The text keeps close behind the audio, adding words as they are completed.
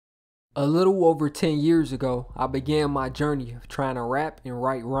A little over 10 years ago, I began my journey of trying to rap and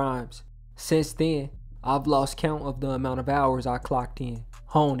write rhymes. Since then, I've lost count of the amount of hours I clocked in,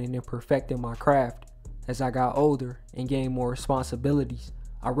 honing and perfecting my craft. As I got older and gained more responsibilities,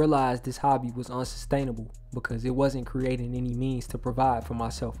 I realized this hobby was unsustainable because it wasn't creating any means to provide for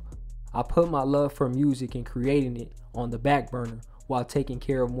myself. I put my love for music and creating it on the back burner while taking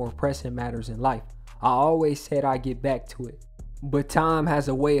care of more pressing matters in life. I always said I'd get back to it, but time has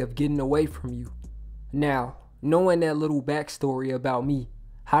a way of getting away from you. Now, knowing that little backstory about me,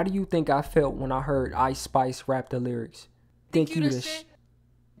 how do you think I felt when I heard Ice Spice rap the lyrics? Think you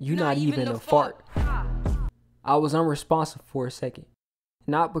you not even a fart. I was unresponsive for a second.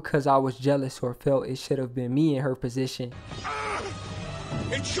 Not because I was jealous or felt it should have been me in her position.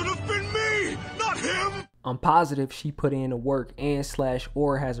 It should have been me, not him! I'm positive she put in the work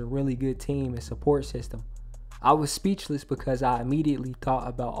and/or has a really good team and support system. I was speechless because I immediately thought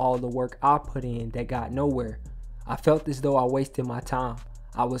about all the work I put in that got nowhere. I felt as though I wasted my time.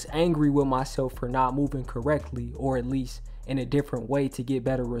 I was angry with myself for not moving correctly, or at least in a different way to get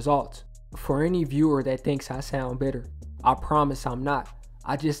better results. For any viewer that thinks I sound bitter, I promise I'm not.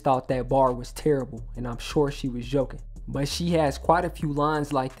 I just thought that bar was terrible, and I'm sure she was joking. But she has quite a few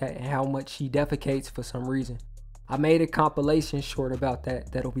lines like that and how much she defecates for some reason. I made a compilation short about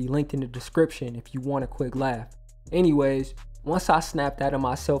that'll be linked in the description if you want a quick laugh. Anyways, once I snapped out of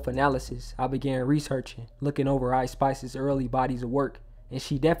my self-analysis, I began researching, looking over Ice Spice's early bodies of work, and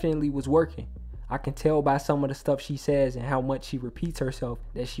she definitely was working. I can tell by some of the stuff she says and how much she repeats herself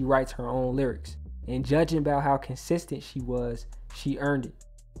that she writes her own lyrics. And judging by how consistent she was, she earned it.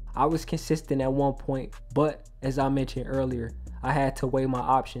 I was consistent at one point, but as I mentioned earlier, I had to weigh my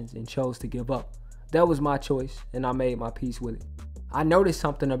options and chose to give up. That was my choice, and I made my peace with it. I noticed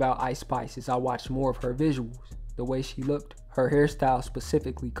something about Ice Spice as I watched more of her visuals. The way she looked, her hairstyle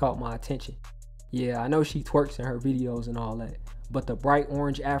specifically caught my attention. Yeah, I know she twerks in her videos and all that, but the bright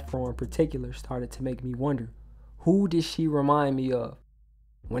orange afro in particular started to make me wonder, who did she remind me of?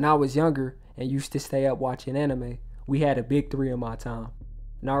 When I was younger and used to stay up watching anime, we had a big three in my time: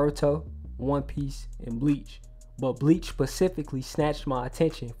 Naruto, One Piece, and Bleach. But Bleach specifically snatched my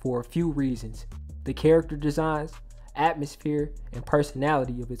attention for a few reasons: the character designs, atmosphere, and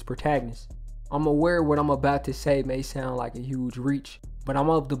personality of its protagonists. I'm aware what I'm about to say may sound like a huge reach, but I'm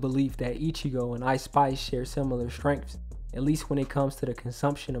of the belief that Ichigo and Ice Spice share similar strengths, at least when it comes to the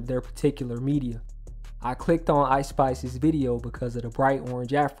consumption of their particular media. I clicked on Ice Spice's video because of the bright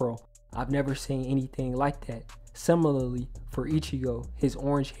orange afro. I've never seen anything like that. Similarly, for Ichigo, his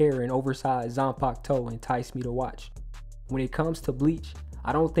orange hair and oversized zanpakuto enticed me to watch. When it comes to Bleach,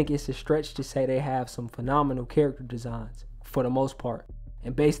 I don't think it's a stretch to say they have some phenomenal character designs, for the most part.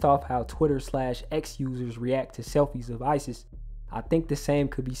 And based off how Twitter/X users react to selfies of Isis, I think the same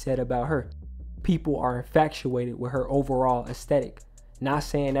could be said about her. People are infatuated with her overall aesthetic. Not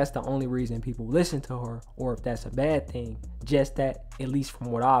saying that's the only reason people listen to her, or if that's a bad thing, just that, at least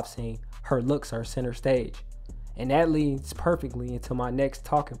from what I've seen, her looks are center stage. And that leads perfectly into my next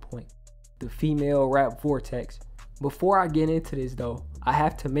talking point, the female rap Vortex. Before I get into this though, I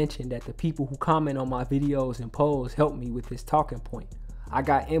have to mention that the people who comment on my videos and polls help me with this talking point. I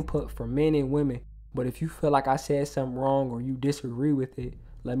got input from men and women, but if you feel like I said something wrong or you disagree with it,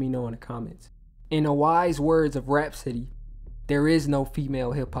 let me know in the comments. In the wise words of Rhapsody, there is no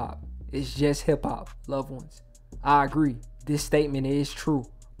female hip hop. It's just hip hop, loved ones. I agree, this statement is true,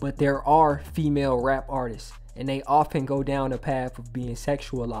 but there are female rap artists, and they often go down a path of being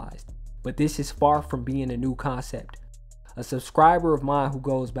sexualized. But this is far from being a new concept. A subscriber of mine who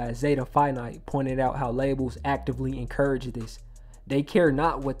goes by Zeta Finite pointed out how labels actively encourage this. They care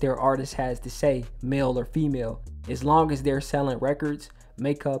not what their artist has to say, male or female, as long as they're selling records,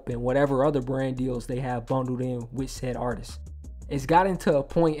 makeup, and whatever other brand deals they have bundled in with said artists. It's gotten to a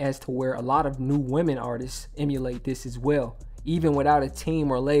point as to where a lot of new women artists emulate this as well. Even without a team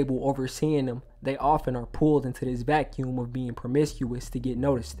or label overseeing them, they often are pulled into this vacuum of being promiscuous to get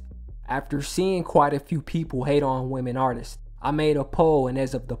noticed. After seeing quite a few people hate on women artists, I made a poll, and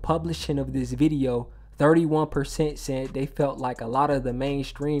as of the publishing of this video, 31% said they felt like a lot of the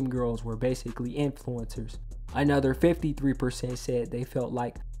mainstream girls were basically influencers. Another 53% said they felt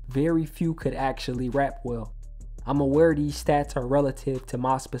like very few could actually rap well. I'm aware these stats are relative to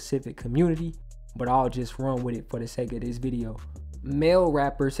my specific community, but I'll just run with it for the sake of this video. Male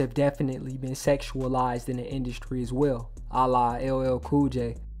rappers have definitely been sexualized in the industry as well, a la LL Cool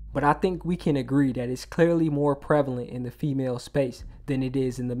J, but I think we can agree that it's clearly more prevalent in the female space than it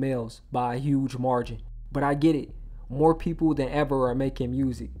is in the males by a huge margin. But I get it, more people than ever are making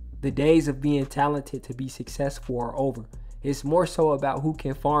music. The days of being talented to be successful are over. It's more so about who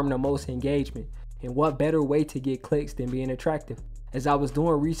can farm the most engagement, and what better way to get clicks than being attractive. As I was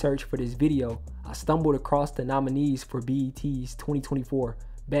doing research for this video, I stumbled across the nominees for BET's 2024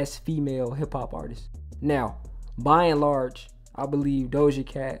 Best Female Hip Hop Artist. Now, by and large, I believe Doja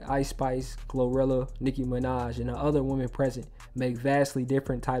Cat, Ice Spice, Glorilla, Nicki Minaj, and the other women present make vastly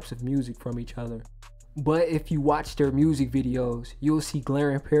different types of music from each other. But if you watch their music videos, you'll see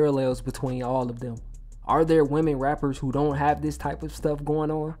glaring parallels between all of them. Are there women rappers who don't have this type of stuff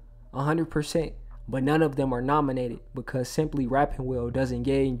going on? 100%, but none of them are nominated because simply rapping well doesn't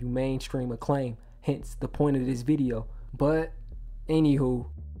gain you mainstream acclaim, hence the point of this video. But anywho,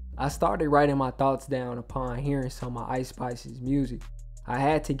 I started writing my thoughts down upon hearing some of Ice Spice's music. I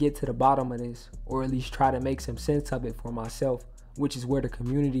had to get to the bottom of this, or at least try to make some sense of it for myself, which is where the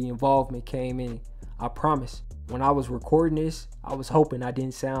community involvement came in. I promise, when I was recording this, I was hoping I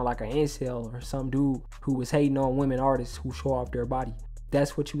didn't sound like an incel or some dude who was hating on women artists who show off their body.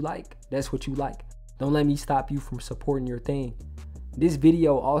 That's what you like. That's what you like. Don't let me stop you from supporting your thing. This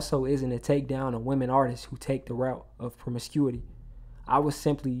video also isn't a takedown of women artists who take the route of promiscuity. I was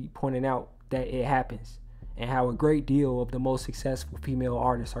simply pointing out that it happens, and how a great deal of the most successful female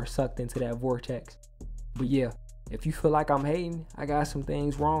artists are sucked into that vortex. But yeah, if you feel like I'm hating, I got some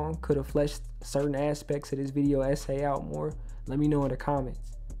things wrong, could have fleshed certain aspects of this video essay out more, let me know in the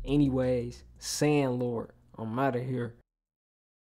comments. Anyways, Sandlord, I'm out of here.